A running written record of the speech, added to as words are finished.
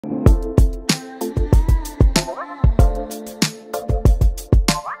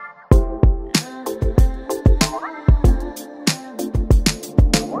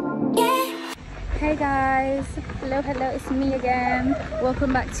guys, hello, it's me again.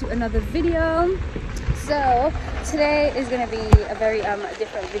 Welcome back to another video. So today is gonna be a very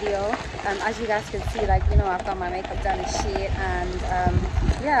different video. As you guys can see, like, you know, I've got my makeup done and shit, and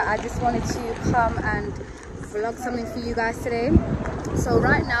yeah, I just wanted to come and vlog something for you guys today. So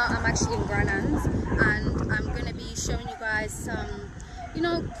right now I'm actually in Grand Anse, and I'm gonna be showing you guys some, you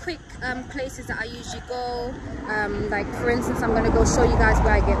know, quick places that I usually go. Like for instance, I'm gonna go show you guys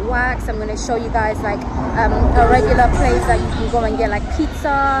where I get waxed. I'm gonna show you guys like a regular place that you can go and get like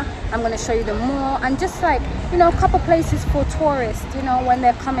pizza. I'm gonna show you the mall, and just like, you know, a couple places for tourists, you know, when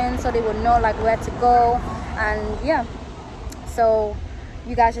they're coming, so they will know like where to go. And yeah, so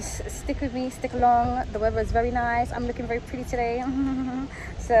you guys just stick with me, stick along. The weather is very nice. I'm looking very pretty today.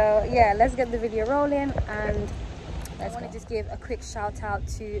 So yeah, let's get the video rolling. And I want to just give a quick shout out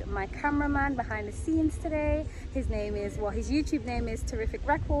to my cameraman behind the scenes today. His name is, well, his YouTube name is Terik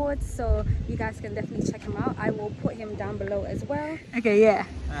AKA, so you guys can definitely check him out. I will put him down below as well. Okay, yeah.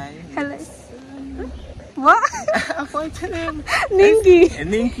 Hi. Hello. What? I pointed him. Ninky.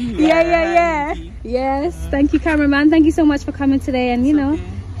 Ninky. Yeah. Ninky. Yes. Thank you, cameraman. Thank you so much for coming today and, you know,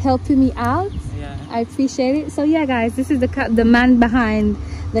 helping me out. Yeah. I appreciate it. So yeah, guys, this is the man behind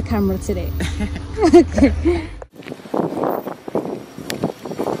the camera today. Okay.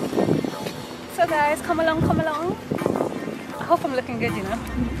 So guys, come along. I hope I'm looking good, you know.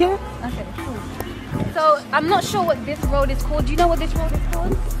 Yeah. Okay, cool. So I'm not sure what this road is called. Do you know what this road is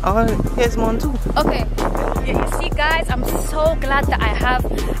called? Oh, here's one too. Okay. Yeah, you see guys, I'm so glad that I have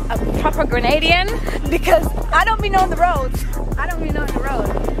a proper Grenadian, because I don't be knowing the roads.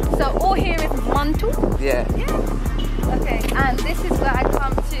 So all here is Montu. Yeah. Okay, and this is where I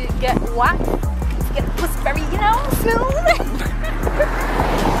come to get waxed, to get the pussy very, you know, smooth.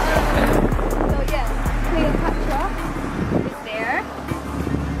 So yeah, Cleopatra is there.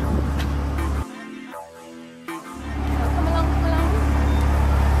 So come along.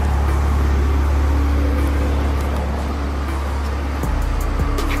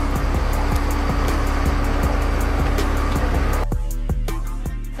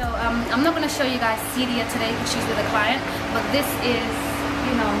 So I'm not going to show you guys Celia today because she's with a client, but this is,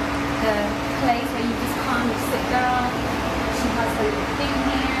 you know, the place where you just come, you sit down. She has a little thing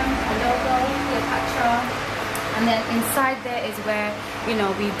here, a logo, Cleopatra, and then inside there is where, you know,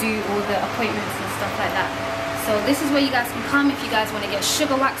 we do all the appointments and stuff like that. So this is where you guys can come if you guys want to get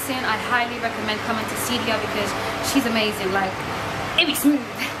sugar waxing. I highly recommend coming to Celia because she's amazing. Like, it be smooth.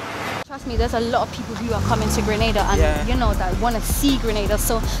 Trust me, there's a lot of people who are coming to Grenada and you know, that want to see Grenada.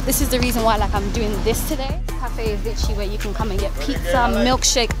 So this is the reason why, like, I'm doing this today. Cafe is literally where you can come and get pizza,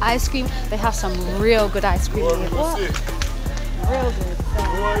 milkshake, ice cream. They have some real good ice cream here. Real good. So,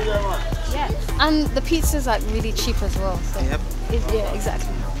 yeah, and the pizza's like really cheap as well. So yeah,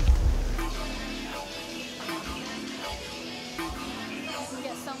 exactly. You can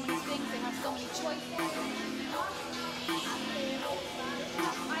get so many things. They have so many choices.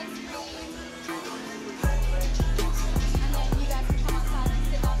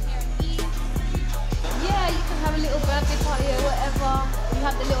 Have a little birthday party or whatever. You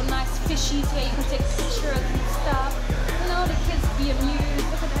have the little nice fishies where you can take pictures and stuff. You know, the kids be amused.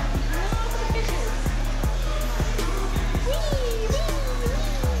 Look at them. Look at the fishes.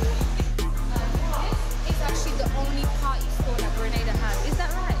 This is actually the only party store that Grenada has. Is that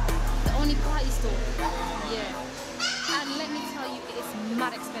right? The only party store. Yeah. And let me tell you, it is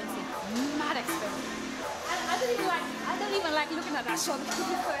mad expensive. Mad expensive. I don't even like looking at that shop because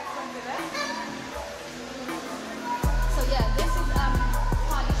it's so expensive, eh? So yeah, this is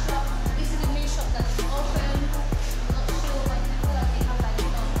party shop. This is a new shop that's open. I'm not sure, like, I feel like they have, like, you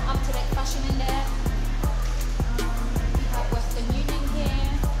know, up-to-date fashion in there. We have Western Union here.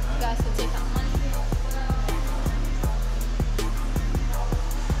 You guys can take out money here as well.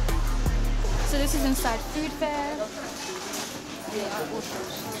 So this is inside Foodfair.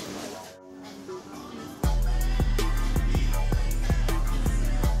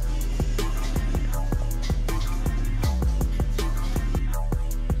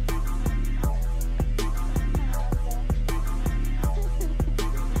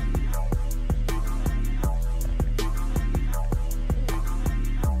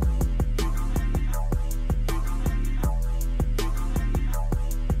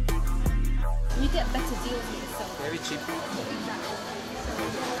 Very cheap.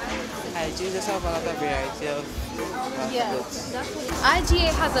 IGA just have a lot of variety of goods.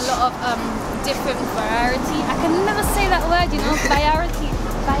 IGA has a lot of different variety. I can never say that word, you know, variety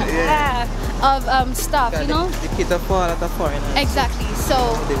of stuff, you know. The kit of all that are foreign. Exactly.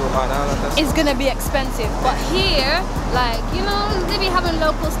 so it's gonna be expensive. But here, like, you know, they be having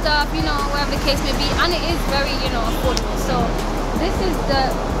local stuff, you know, whatever the case may be, and it is very, you know, affordable. So this is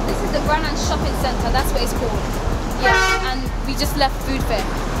the Grand Anse shopping center. That's what it's called. Yeah, and we just left Foodfair.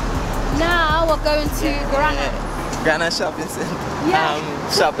 Now we're going to Grenada. Grand Anse shopping center. Yeah.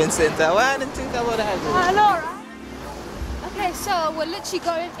 Shopping center. Why didn't think about that? I know, right? Okay, so we're literally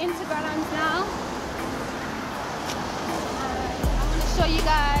going into Grand Anse now. I'm going to show you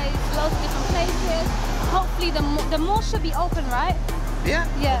guys loads of different places. Hopefully the mall should be open, right? Yeah.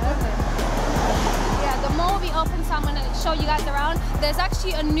 Yeah, okay. Yeah, the mall will be open, so I'm going to show you guys around. There's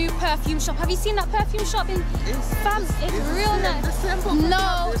actually a new perfume shop. Have you seen that perfume shop in Fam? It's real nice. The same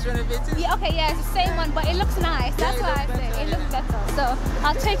No. renovated? Yeah, okay, yeah, it's the same one, but it looks nice. That's it why I looks say better, it looks better. So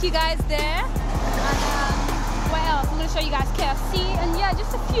I'll take you guys there. And what else? I'm going to show you guys KFC and yeah,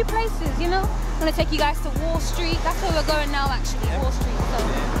 just a few places, you know. I'm going to take you guys to Wall Street. That's where we're going now, actually, Wall Street. So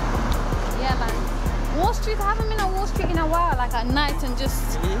yeah, man. Wall Street, I haven't been on Wall Street in a while, like at night and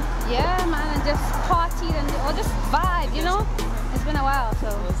just, yeah, man, and just partied and or just vibe, you know? It's been a while,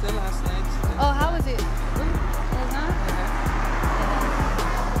 so. What was the last night? Oh, how was it? It was nice?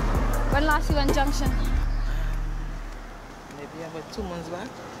 When last you went Junction? Maybe about 2 months back.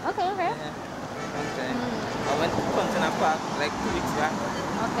 Okay, okay. Yeah, one time. I went to Continental Park like 2 weeks back.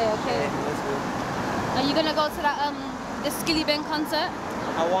 Okay, okay. Yeah, it was good. Are you gonna go to that the Skilly Bang concert?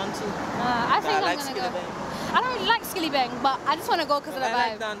 I want to. I think I'm like gonna Skilly go. Bang. I don't really like Skilly Bang, but I just wanna go because of the I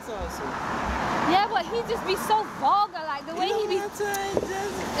like vibe. dance also. Yeah, but he just be so vulgar, like the way he be.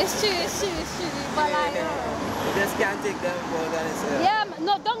 It's true. But like, You just can't take them vulgar itself. yeah,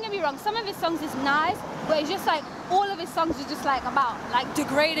 no, don't get me wrong. Some of his songs is nice, but it's just like all of his songs are just like about like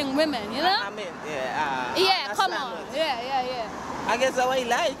degrading women, you know? I mean, yeah. Yeah, come on. Yeah. I guess that's what he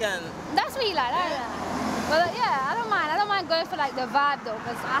like, and That's what he like. But yeah, I don't mind going for like the vibe though,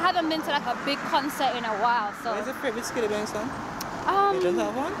 because I haven't been to like a big concert in a while. So. what's your favorite Skilly Bang song? You don't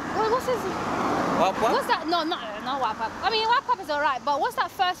have one? What's his? Wap Wap? What's that? No, not Wap Wap. I mean, Wap Wap is alright, but what's that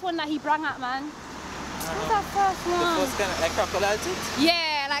first one that he brought out, man? What's that first one? The first kind of like Crocodile Teeth?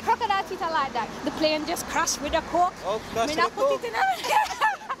 Yeah, like Crocodile Teeth, I like that. The plane just crashed with the coke. Oh, gosh, Me with not the put coke. it in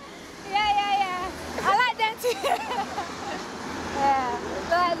yeah. I like that too. Yeah.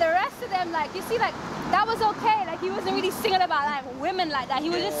 But the rest of them, like, you see, like, that was okay. Like, he wasn't really singing about, like, women like that. He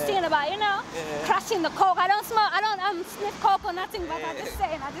was just singing about, you know, crashing the coke. I don't sniff coke or nothing, but I'm just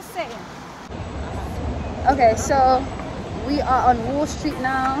saying. Okay, so we are on Wall Street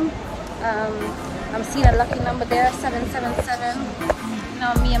now. I'm seeing a lucky number there, 777. You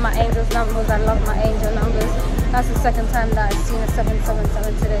know, me and my angel's numbers, I love my angel numbers. That's the second time that I've seen a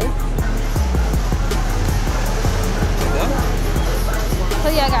 777 today. So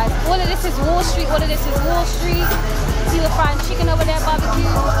yeah, guys, all of this is Wall Street. See the fried chicken over there, barbecue.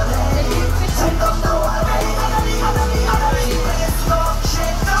 The new fish.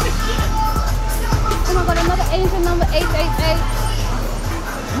 Oh my god, another angel number 888.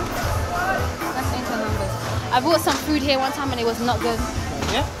 That's angel numbers. I bought some food here one time and it was not good.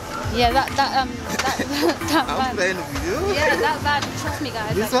 Yeah? Yeah, that I'm van. playing the video. Yeah, that van. Trust me,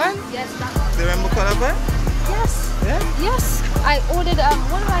 guys. This like, one? Yes, that one. The rainbow color van? Yes. Yeah? Yes. I ordered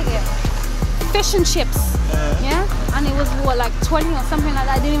what did I get? Fish and chips. Yeah? And it was what, like 20 or something like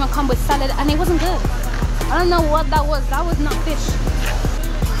that. It didn't even come with salad and it wasn't good. I don't know what that was. That was not fish.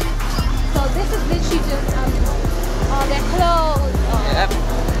 So this is literally just they're closed. Yep.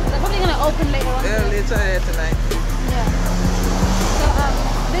 They're probably gonna open later on. Yeah, later tonight. Yeah. So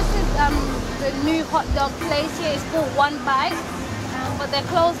this is the new hot dog place here. It's called One Bite. But they're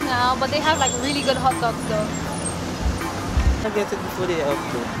closed now, but they have like really good hot dogs though. I get it before they up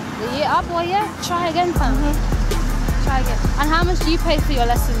though. The year up, well yeah, try again fam. Try again. And how much do you pay for your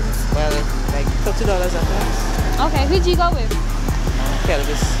lessons? Well, like $30 a class. Okay, who do you go with?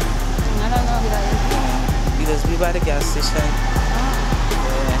 Kelvis. I don't know who that is. We just be by the gas station.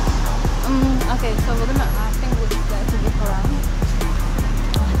 Yeah. Okay, so we're gonna, I think we'll just like to look around.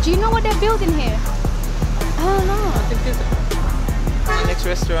 Do you know what they're building here? I don't know. I think it's the next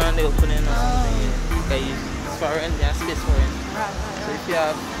restaurant they opening or something. Yeah. It's foreign, they have space for it. Right. So if you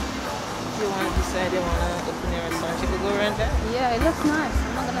want to decide you want to open your restaurant, you can go around there. Yeah, it looks nice.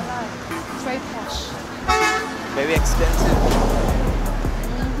 I'm not gonna lie. It's very posh. Very expensive.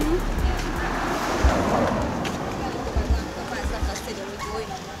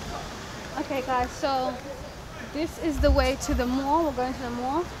 Okay guys, so this is the way to the mall. We're going to the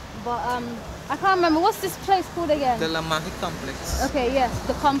mall, but I can't remember what's this place called again. The La Mahi complex. Okay, yes,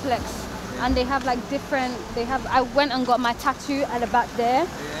 the complex. And they have like different, I went and got my tattoo at the back there.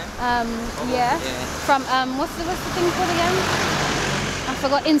 Yeah. From what's the thing called again?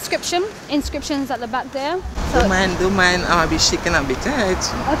 forgot inscription. Inscriptions at the back there. So don't mind. I'll be shaking a bit, right?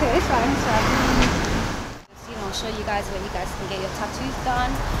 Okay, it's fine. It's fine. Just, you know, show you guys where you guys can get your tattoos done.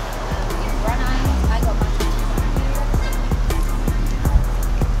 In Grand Anse, I got my tattoos done here.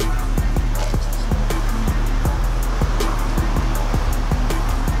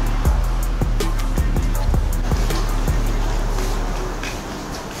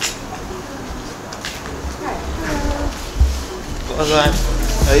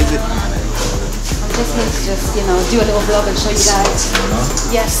 How is it? I'm just here to just, you know, do a little vlog and show you guys.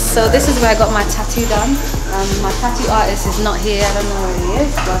 Yes, so this is where I got my tattoo done. My tattoo artist is not here, I don't know where he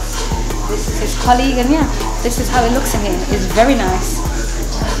is, but this is his colleague, and yeah, this is how it looks in here. It's very nice.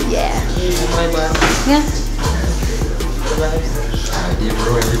 Yeah. Yeah. Yeah,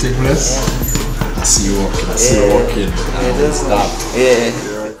 bro, everything blessed? I see you walking, Stop. Yeah.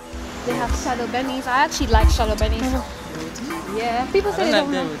 They have shadow bennies. I actually like shadow bennies. Yeah, people say they don't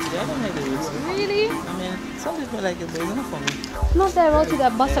like I don't like the roots. Really? I mean, some people like it, but it's not for me. Not their roti,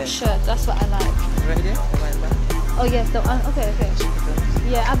 their bust-up shirt. That's what I like. Right there? The wine bar? Oh yes, okay.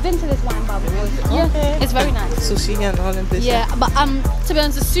 Yeah, I've been to this wine bar before. Yeah, Okay. it's very nice. Sushi and all them places. Yeah, but to be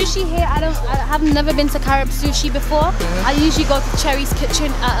honest, the sushi here, I have never been to Carib Sushi before. I usually go to Cherry's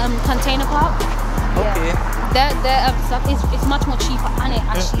Kitchen at Container Park. Okay. Their stuff is much more cheaper, and it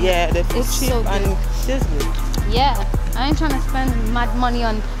actually the food it's cheap so and good. it's good. Yeah, I ain't trying to spend mad money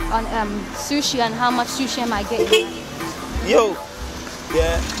on sushi, and how much sushi am I getting? Yo,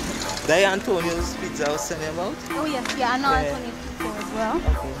 yeah, Diane Antonio's pizza I was telling you about. Oh yes, yeah, I know Antonio's pizza as well.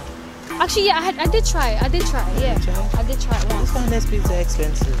 Okay. Actually, yeah, I did try. Yeah, I did try it once. This kind of pizza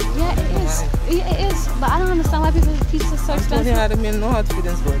expensive. Yeah, it is. Yeah, it is. But I don't understand why people's pizza is so expensive. I don't know how to feed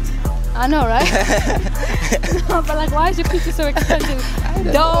this, but I know, right? No, but like, why is your pizza so expensive?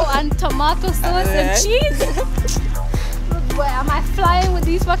 Dough and tomato sauce and cheese? Boy, am I flying with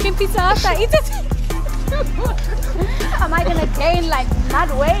these fucking pizza after I eat it? Am I gonna gain like mad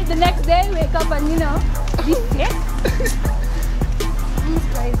weight the next day? Wake up and, you know, be fit? It's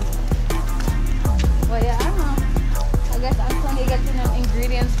crazy. Well, yeah, I don't know. I guess Antonio gets the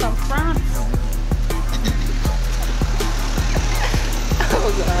ingredients from France.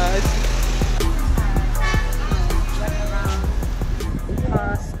 oh god. We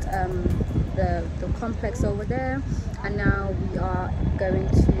passed the complex over there, and now we are going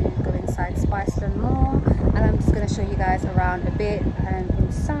to go inside Spiceland Mall, and I'm just going to show you guys around a bit and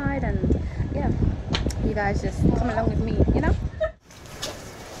inside, and yeah, you guys just come along with me, you know.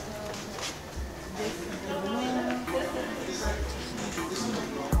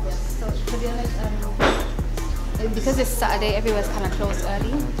 So to be honest, because it's Saturday, everywhere's kind of closed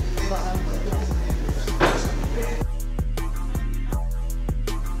early, but yeah.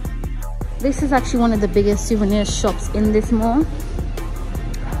 This is actually one of the biggest souvenir shops in this mall.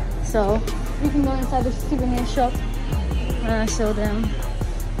 So we can go inside the souvenir shop and I'll show them.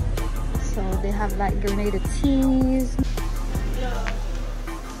 So they have like Grenada teas.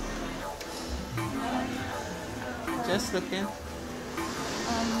 Just looking.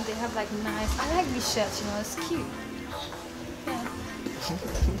 They have like nice, I like these shirts, you know, it's cute. Yeah.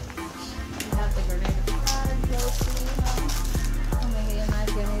 They have the Grenada flag, you know. Oh my god,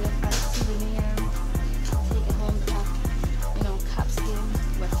 nice Grenada flag souvenir. Take it home, they have, you know, capskin,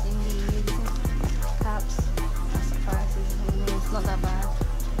 West Indies, caps. That's the prices, I mean, it's not that bad.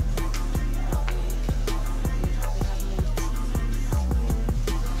 They have more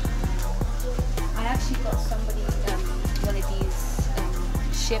teas. I actually got somebody one of these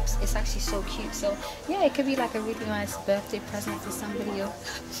ships. It's actually so cute. So yeah, it could be like a really nice birthday present for somebody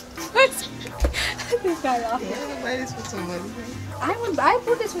else. This guy laughing. Yeah, buy this for somebody. I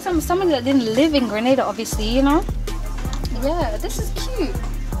bought this for somebody that didn't live in Grenada, obviously, you know. Yeah, this is cute.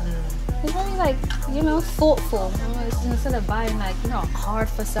 It's very like, you know, thoughtful. You know, instead of buying like, you know, a card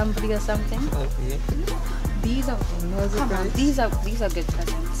for somebody or something. Okay. These are these are good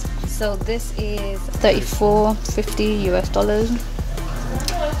presents. So this is $34.50 US.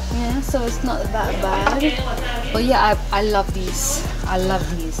 Yeah, so it's not that bad. But yeah, I love these. I love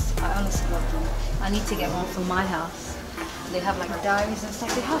these. I honestly love them. I need to get one for my house. They have like diaries and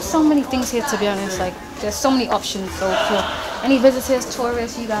stuff. They have so many things here, to be honest. Like there's so many options. So for any visitors,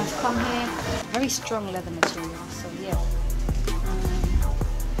 tourists, you guys come here. Very strong leather material. So yeah,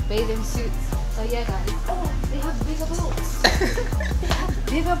 bathing suits. So yeah, guys. Oh, they have bigger boats. They have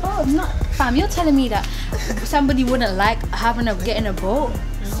bigger boats. Not fam. You're telling me that somebody wouldn't like getting a boat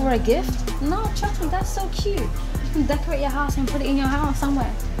for a gift? No, trust me. That's so cute. You can decorate your house and put it in your house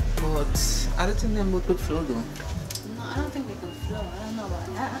somewhere. But I don't think them boat could flow though. No, I don't think they can float. I don't know about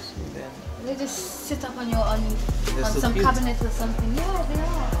it. Yeah. Then They just sit up on your on so some cute. cabinet or something. Yeah, they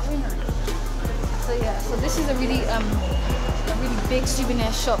are very nice. So yeah, so this is a really big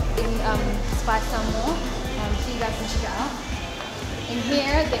souvenir shop in Spice Town Mall. So you guys can check it out. In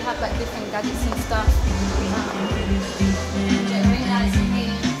here they have like different gadgets and stuff. Very nice in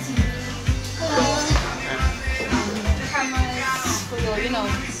here. Cameras for your, you know,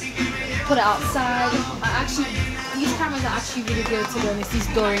 put it outside. These cameras are actually really good, to be honest, these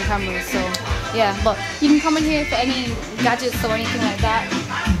dooring cameras. So yeah, but you can come in here for any gadgets or anything like that.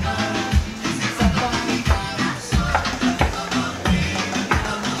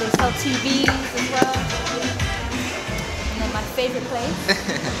 They sell TVs as well. And then my favorite place.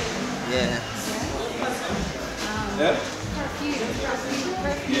 yeah. Perfume.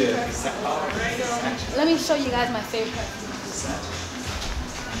 So, let me show you guys my favorite perfume.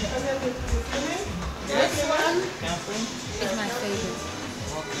 This one is my favorite.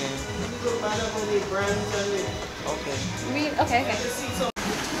 Okay. Really? Okay.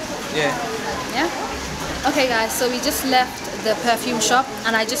 Yeah. Yeah? Okay guys, so we just left the perfume shop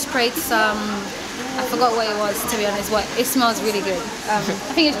and I just sprayed some, I forgot what it was, to be honest, but it smells really good. I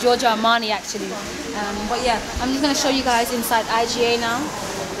think it's Giorgio Armani actually. But yeah, I'm just going to show you guys inside IGA now.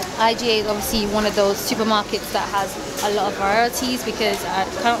 IGA is obviously one of those supermarkets that has a lot of varieties, because I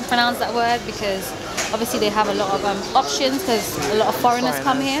can't pronounce that word, because obviously they have a lot of options, because a lot of foreigners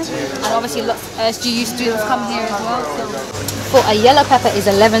come here, and obviously lots of SGU students come here as well. So for a yellow pepper is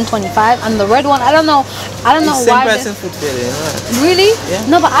 $11.25, and the red one, I don't know why. Same price in Foodfair, you know? Really? Yeah.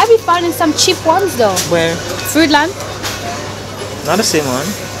 No, but I be finding some cheap ones though. Where? Foodland. Not the same one.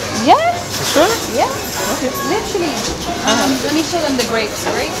 Yeah. You sure? Yeah. Okay. Literally. Let me show them the grapes.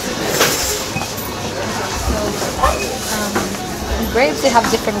 Grapes, they have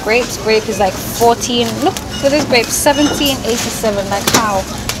different grapes. Grape is like 14. Look at this grape, 17.87. Like how?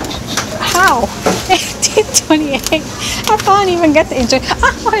 18.28. I can't even get the enjoy.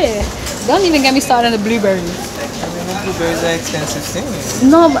 Don't even get me started on the blueberries. I mean, the blueberries are expensive things.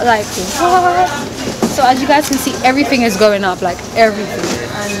 No, but like what? So as you guys can see, everything is going up, like everything.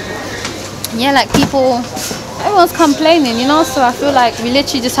 And yeah, like everyone's complaining, you know. So I feel like we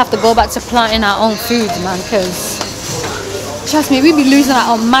literally just have to go back to planting our own foods, man, because trust me, we be losing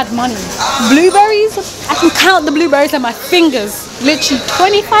our mad money. Blueberries, I can count the blueberries on my fingers. Literally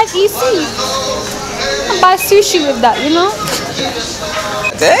 25 EC. I buy sushi with that, you know.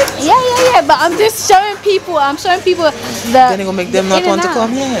 Okay? Yeah. But I'm just showing people. I'm showing people the. Then you gonna make them not want to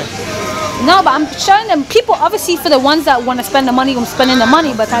come here. No, but I'm showing them. People, obviously, for the ones that want to spend the money, I'm spending the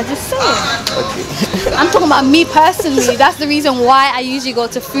money. But I just say, Okay. I'm talking about me personally. That's the reason why I usually go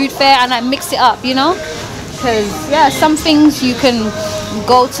to Foodfair and I mix it up, you know. Because yeah, some things you can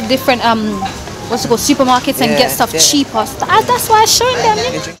go to different what's it called, supermarkets and get stuff cheaper. That's why I'm showing them.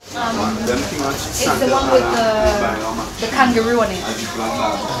 It's the one with the kangaroo on it.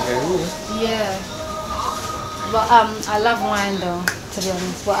 Yeah. But I love wine though, to be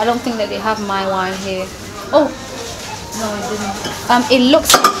honest. But I don't think that they have my wine here. Oh no, it didn't.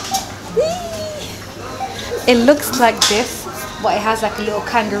 It looks like this, but it has like a little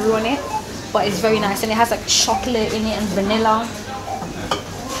kangaroo on it. But it's very nice, and it has like chocolate in it and vanilla.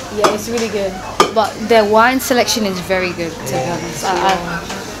 Yeah, it's really good. But their wine selection is very good, to be honest.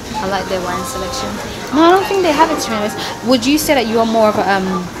 I like their wine selection. No, I don't think they have it, to be honest. Would you say that you are more of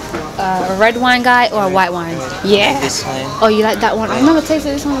a red wine guy or a white wine? Yeah. This wine. Oh, you like that one? I've never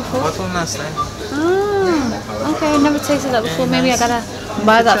tasted this one before. What one last time? Okay, never tasted that before. Maybe I gotta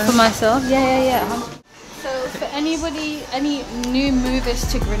buy that for myself. Yeah. So for anybody, any new movers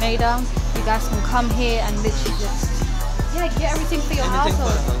to Grenada, you guys can come here and literally just get everything for your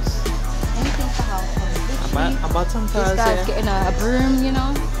household. Anything for household. I bought some This towels guy's here. getting a broom, you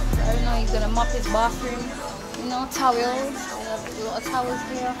know. I don't know, he's gonna mop his bathroom. You know, towels. They have a lot of towels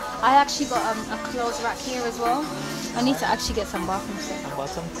here. I actually got a clothes rack here as well. I need to actually get some bathroom stuff. I bought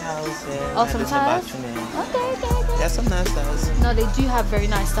some towels here. Oh, some towels? Okay. Yeah, some nice towels. No, they do have very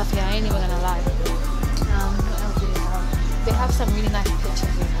nice stuff here. I ain't even gonna lie. What else do they have? They have some really nice pictures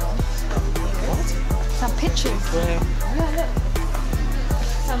as well. What? Some pictures. Where? Yeah, look.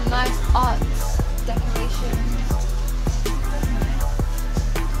 Some nice arts, decorations.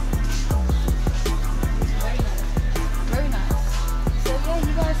 Very nice. So yeah,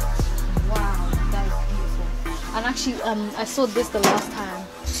 you guys. Wow, that is beautiful. And actually, I saw this the last time.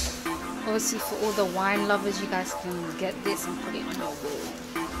 Obviously, for all the wine lovers, you guys can get this and put it on your wall.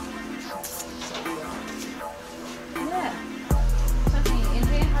 Yeah. In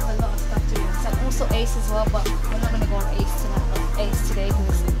here has a lot of stuff to do. And also Ace as well, but we're not gonna go on Ace today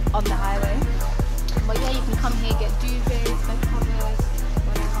because it's on the highway. But yeah, you can come here, get duvets, bed covers,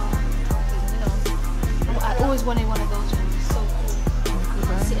 always wanted one of those ones. So cool.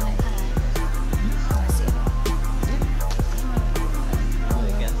 Sitting like that.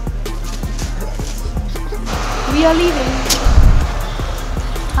 We are leaving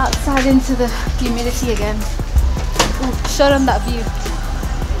outside into the humidity again. Ooh, show them that view.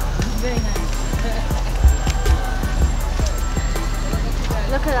 Very nice.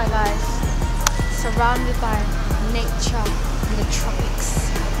 Look at that, guys. Surrounded by nature in the tropics.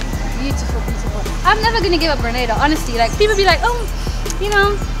 Beautiful, beautiful. I'm never gonna give up Grenada, honestly. Like, people be like, oh, you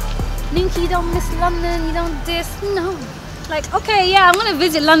know, Linky, you don't miss London, you don't this. No. Like, okay, yeah, I'm gonna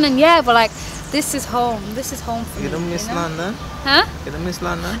visit London, yeah, but like, this is home. This is home for me. You don't miss London? Huh? You don't miss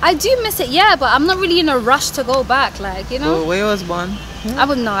London? I do miss it, yeah, but I'm not really in a rush to go back, like, you know. So where you was born? I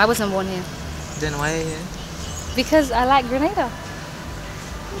wouldn't know. I wasn't born here. Then why are you here? Because I like Grenada.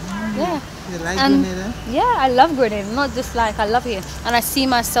 Yeah. You like And Grenada? yeah, I love Grenada. Not just like, I love here. And I see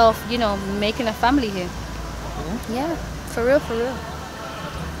myself, you know, making a family here. Yeah, for real, for real.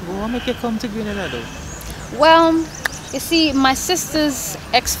 Well, what make you come to Grenada though? Well, you see, my sister's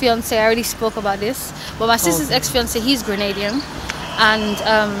ex-fiance, I already spoke about this, but my sister's ex-fiance, he's Grenadian. And,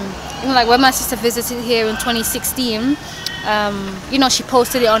 you know, like when my sister visited here in 2016, you know, she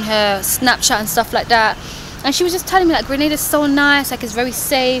posted it on her Snapchat and stuff like that. And she was just telling me like Grenada is so nice, like it's very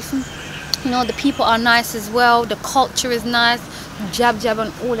safe. You know, the people are nice as well. The culture is nice. Jab jab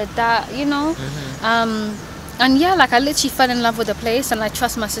and all of that, you know. And yeah, like I literally fell in love with the place, and I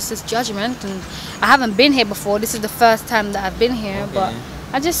trust my sister's judgment. And I haven't been here before. This is the first time that I've been here, but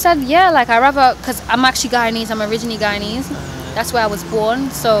I just said yeah, like I rather, because I'm actually Guyanese. I'm originally Guyanese. That's where I was born.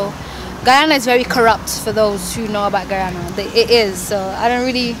 So Guyana is very corrupt, for those who know about Guyana. It is. So I don't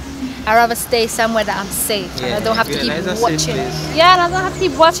really. I rather stay somewhere that I'm safe. Yeah, and I don't have to keep watching. Place. Yeah, and I don't have to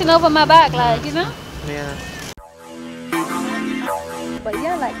keep watching over my back, like, you know. Yeah. But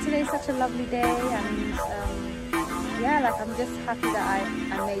yeah, like today's such a lovely day, and yeah, like I'm just happy that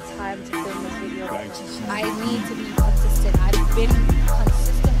I made time to film this video. I need to be consistent. I've been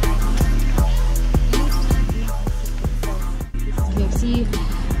consistent. I need to be consistent. So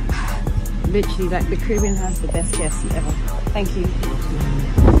literally, like the Caribbean has the best KFC ever. Thank you.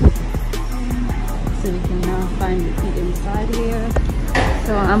 So we can now find the feet inside here.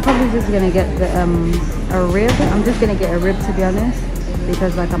 So I'm probably just gonna get the a rib. I'm just gonna get a rib, to be honest,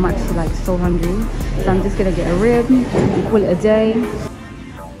 because like I'm actually like so hungry. So I'm just gonna get a rib and call it a day. This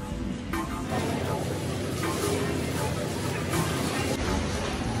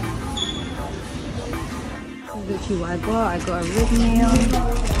is literally what I got. I got a rib meal, I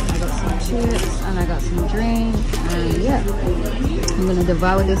got some chips, and I got some drink, and yeah, I'm gonna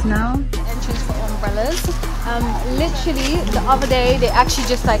devour this now. Entrance for umbrellas. Literally the other day they actually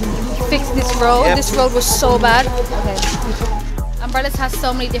just like fixed this road. This road was so bad. Okay. Umbrellas has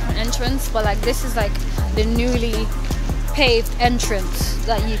so many different entrances, but like this is like the newly paved entrance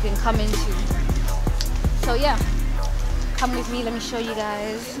that you can come into. So yeah, come with me, let me show you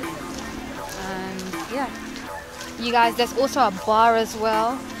guys. And yeah, you guys, there's also a bar as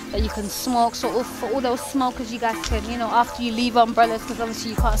well that you can smoke. So for all those smokers, you guys can, you know, after you leave umbrellas, because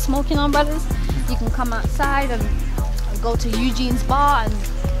obviously you can't smoke in umbrellas, you can come outside and go to Eugene's bar and,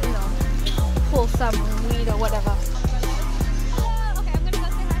 you know, pull some weed or whatever.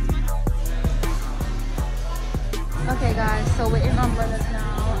 Okay guys, so we're in umbrellas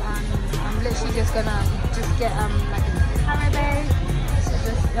now, and I'm literally just gonna get like a carabao to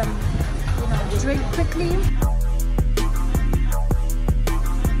just you know, drink quickly.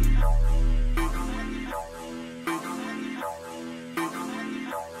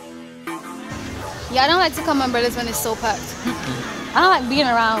 Yeah, I don't like to come umbrellas when it's so packed. I don't like being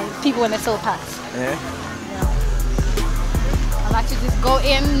around people when it's so packed. Yeah. I like to just go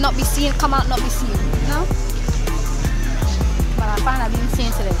in, not be seen, come out, not be seen, you know? But I find I've been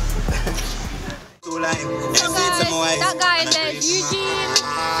seen today. So guys, that guy in there is Eugene. Say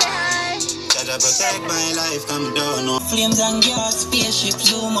hi. Protect my life, come down. No flames and gas, spaceship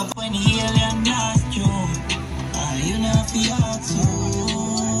zoom up when the alien blast you. You know how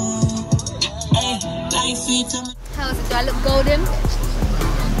is it? Do I look golden?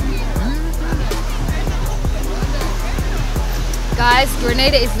 Guys,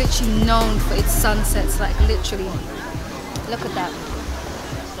 Grenada is literally known for its sunsets, like literally. Look at that.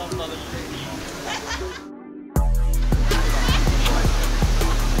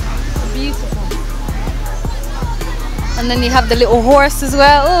 Beautiful. And then you have the little horse as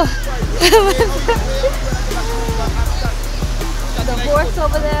well. The horse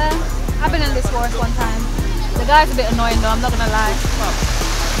over there. I've been in this horse one time. The guy's a bit annoying though, I'm not gonna lie. But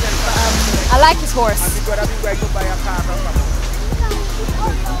I like his horse.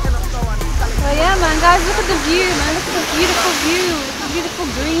 So yeah man, guys, look at the view, man. Look at the beautiful view. The beautiful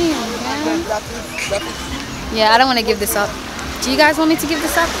green, man. Yeah, I don't want to give this up. Do you guys want me to give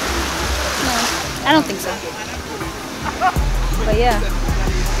this up? No, I don't think so. But yeah.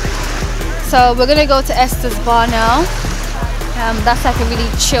 So we're gonna go to Esther's bar now. That's like a really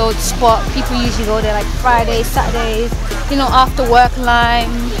chilled spot. People usually go there like Fridays, Saturdays, you know, after work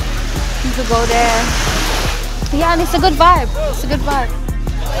line. You could go there. Yeah, and it's a good vibe. It's a good vibe.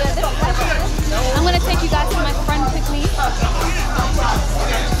 I'm gonna take you guys to my friend quickly.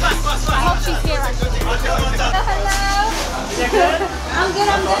 I hope she's here actually. Hello. I'm good,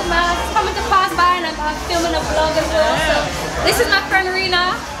 man. Just coming to pass by and I'm filming a vlog as well. So this is my friend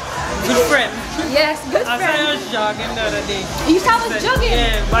Rena. Good friend. Yes, good I friend. saw you jogging the other day. You saw I was jogging?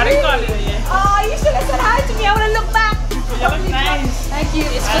 Yeah, but I called you, yeah. Oh, you should have said hi to me. I would have looked back. You look nice. Thank you.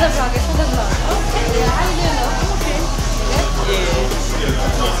 It's for the vlog. It's for the vlog. Okay. Yeah, how you doing though? Okay. Yeah.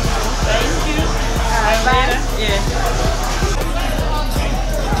 Thank you. Alright, bye. Yeah.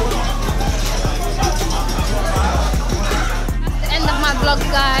 That's the end of my vlog,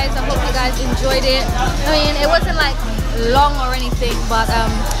 guys. I hope you guys enjoyed it. I mean, it wasn't like long or anything, but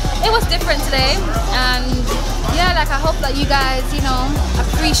it was different today, and yeah, like I hope that you guys, you know,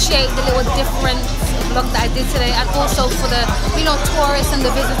 appreciate the little different vlog that I did today, and also for the, you know, tourists and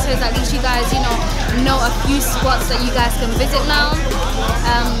the visitors, at least you guys, you know a few spots that you guys can visit now.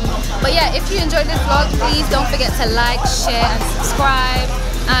 But yeah, if you enjoyed this vlog, please don't forget to like, share and subscribe.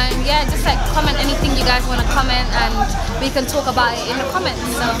 And yeah, just like comment anything you guys want to comment, and we can talk about it in the comments.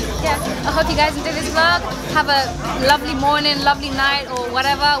 So yeah, I hope you guys enjoyed this vlog. Have a lovely morning, lovely night, or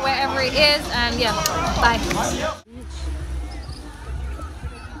whatever, wherever it is. And yeah, bye.